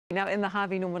Now in the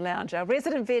Harvey Norman Lounge, our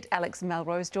resident vet Alex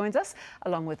Melrose joins us,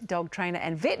 along with dog trainer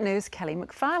and vet nurse Kelly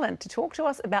McFarlane, to talk to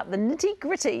us about the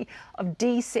nitty-gritty of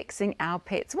de-sexing our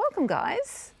pets. Welcome,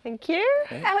 guys. Thank you.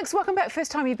 Hey. Alex, welcome back.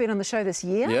 First time you've been on the show this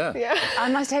year. Yeah.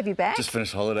 Nice to have you back. Just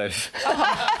finished holidays.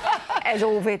 As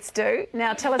all vets do.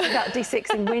 Now tell us about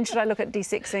de-sexing. When should I look at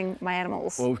de-sexing my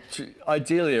animals? Well,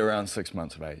 ideally around 6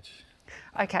 months of age.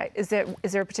 Okay, is there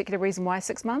a particular reason why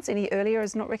 6 months? Any earlier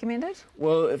is not recommended?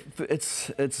 Well,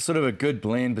 it's sort of a good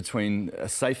blend between a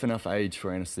safe enough age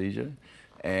for anaesthesia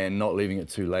and not leaving it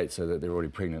too late so that they're already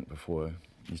pregnant before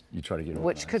you try to get it.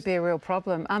 Which could be a real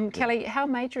problem. Kelly, how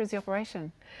major is the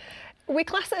operation? We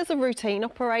class it as a routine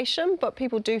operation, but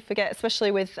people do forget,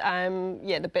 especially with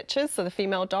the bitches, so the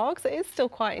female dogs. It is still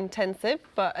quite intensive,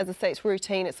 but as I say, it's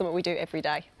routine. It's something we do every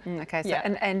day. Okay, so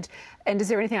yeah. and is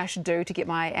there anything I should do to get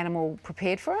my animal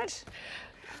prepared for it?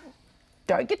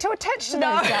 Don't get too attached to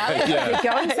those, darling. They're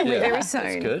going somewhere very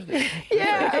soon. That's good.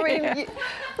 Yeah, I mean,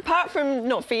 apart from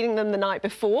not feeding them the night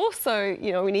before, so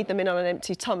we need them in on an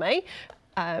empty tummy.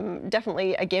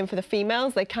 Definitely, again, for the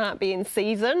females, they can't be in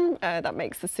season. That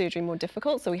makes the surgery more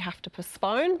difficult, so we have to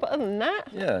postpone. But other than that,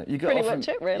 pretty much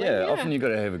it, really. Yeah, often you've got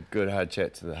to have a good hard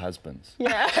chat to the husbands.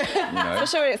 Yeah,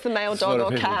 especially when it's the male dog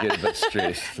or cat. A lot of people get a bit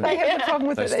stressed. They have a problem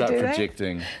with it, they start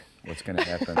projecting what's going to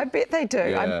happen. I bet they do.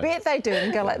 Yeah. I bet they do,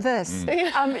 and go like this.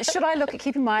 Should I look at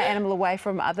keeping my animal away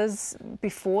from others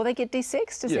before they get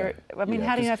de-sexed? How do you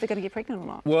know if they're going to get pregnant or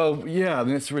not? Well, yeah,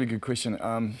 that's a really good question.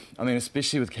 I mean,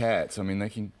 especially with cats, I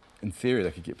mean, in theory, they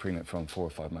could get pregnant from 4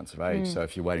 or 5 months of age. So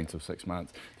if you're waiting till 6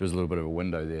 months, there's a little bit of a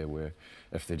window there where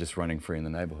if they're just running free in the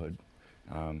neighbourhood,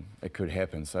 it could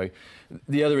happen. So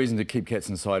the other reason to keep cats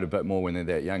inside a bit more when they're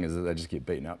that young is that they just get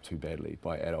beaten up too badly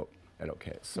by adult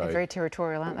cats. So, they're very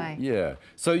territorial, aren't they? Yeah.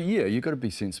 So yeah, you've got to be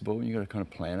sensible. You've got to kind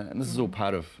of plan it, and this is all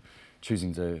part of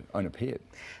choosing to own a pet.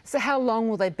 So how long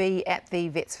will they be at the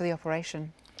vets for the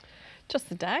operation? Just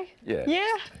the day. Yeah.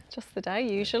 Yeah, just the day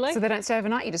usually. So they don't stay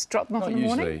overnight. You just drop them off in the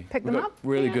morning, pick them up.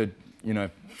 Really good,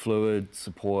 fluid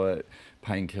support,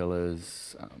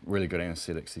 painkillers, really good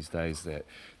anaesthetics these days that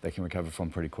they can recover from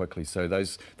pretty quickly. So in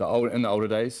the older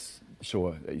days,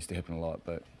 sure, it used to happen a lot,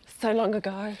 but. So long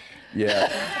ago.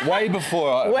 Yeah, way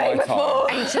before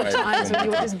ancient times when you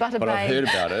were just butter But I've heard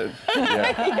about it.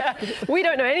 Yeah. We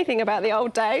don't know anything about the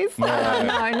old days. No,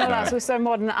 not us. We're so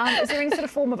modern. Is there any sort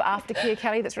of form of aftercare,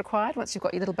 Kelly, that's required once you've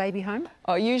got your little baby home?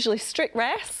 Oh, usually strict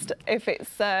rest. If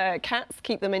it's cats,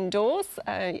 keep them indoors.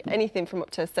 Anything from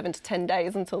up to 7 to 10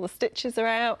 days until the stitches are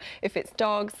out. If it's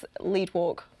dogs, lead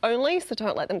walk only, so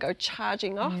don't let them go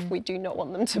charging off. We do not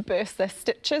want them to burst their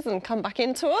stitches and come back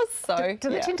into us. So do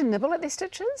they tend to nibble at their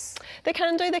stitches? They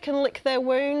can do. They can lick their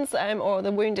wounds, or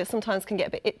the wound sometimes can get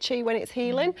a bit itchy when it's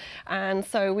healing, and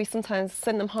so we sometimes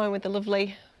send them home with a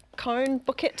lovely cone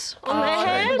bucket on their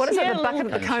head. What is it? The bucket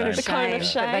of the cone of shame. The cone of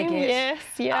shame. Yes.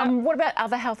 Yeah. What about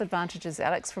other health advantages,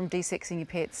 Alex, from de-sexing your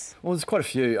pets? Well, there's quite a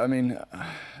few. I mean,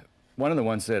 one of the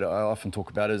ones that I often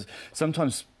talk about is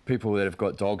sometimes people that have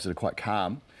got dogs that are quite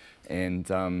calm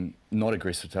and not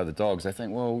aggressive to other dogs, they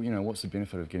think, well, what's the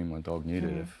benefit of getting my dog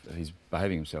neutered if he's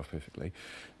behaving himself perfectly?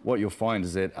 What you'll find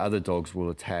is that other dogs will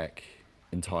attack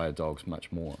entire dogs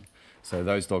much more. So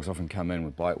those dogs often come in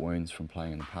with bite wounds from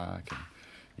playing in the park, and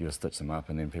you'll stitch them up,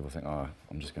 and then people think, oh,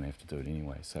 I'm just going to have to do it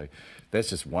anyway. So that's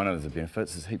just one of the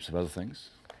benefits. There's heaps of other things.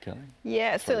 Kelly?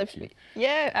 Yeah, so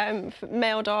for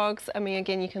male dogs, I mean,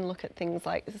 again, you can look at things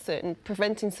like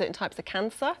preventing certain types of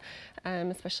cancer,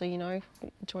 especially,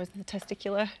 joys of the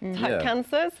testicular type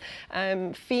cancers.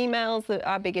 Females,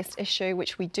 our biggest issue,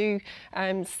 which we do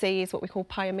see, is what we call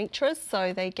pyometras.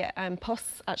 So they get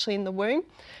pus actually in the womb,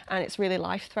 and it's really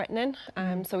life-threatening.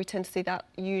 So we tend to see that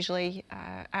usually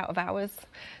out of hours.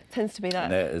 Tends to be that.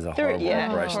 And that is a horrible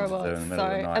operation to do in the middle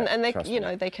of the night. And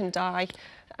they, they can die.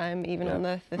 Even on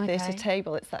the theatre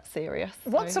table, it's that serious.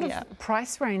 What sort of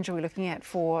price range are we looking at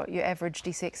for your average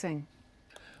de-sexing?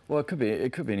 Well, it could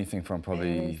be anything from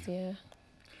probably,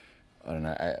 I don't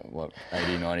know, $80,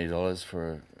 $90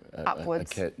 for a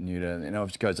cat neuter.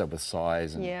 It goes up with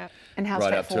size and how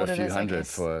right up to a straightforward few it is, hundred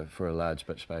for a large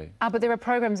bitch spay. But there are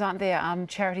programs, aren't there?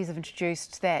 Charities have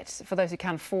introduced that for those who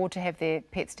can't afford to have their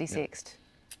pets de-sexed.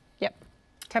 Yep.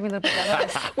 Tell me a little bit about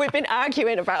this. We've been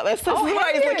arguing about this. That's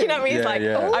why he's looking at me. He's like,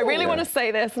 I really want to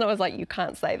say this. And I was like, you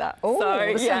can't say that. Oh,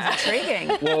 so, this sounds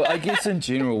intriguing. Well, I guess in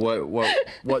general,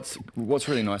 what's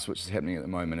really nice, which is happening at the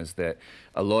moment, is that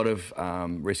a lot of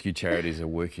rescue charities are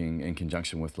working in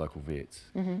conjunction with local vets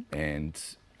and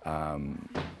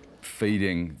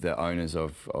feeding the owners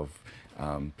of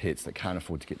pets that can't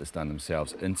afford to get this done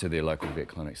themselves into their local vet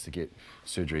clinics to get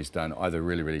surgeries done either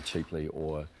really, really cheaply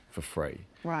or for free.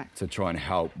 Right. To try and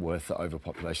help with the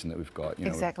overpopulation that we've got.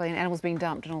 Exactly, and animals being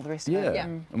dumped and all the rest of it. Yeah,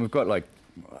 and we've got like,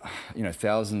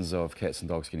 thousands of cats and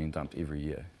dogs getting dumped every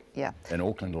year. Yeah. In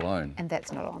Auckland alone. And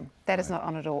that's not on. That is not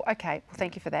on at all. Okay, well,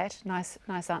 thank you for that. Nice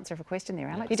answer of a question there,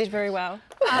 Alex. You did very well.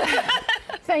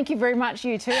 Thank you very much,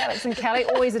 you two, Alex and Kelly.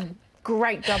 Always a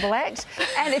great double act.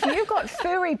 And if you've got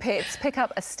furry pets, pick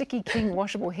up a Sticky King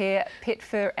washable hair, pet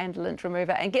fur and lint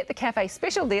remover and get the cafe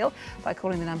special deal by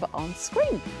calling the number on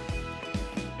screen.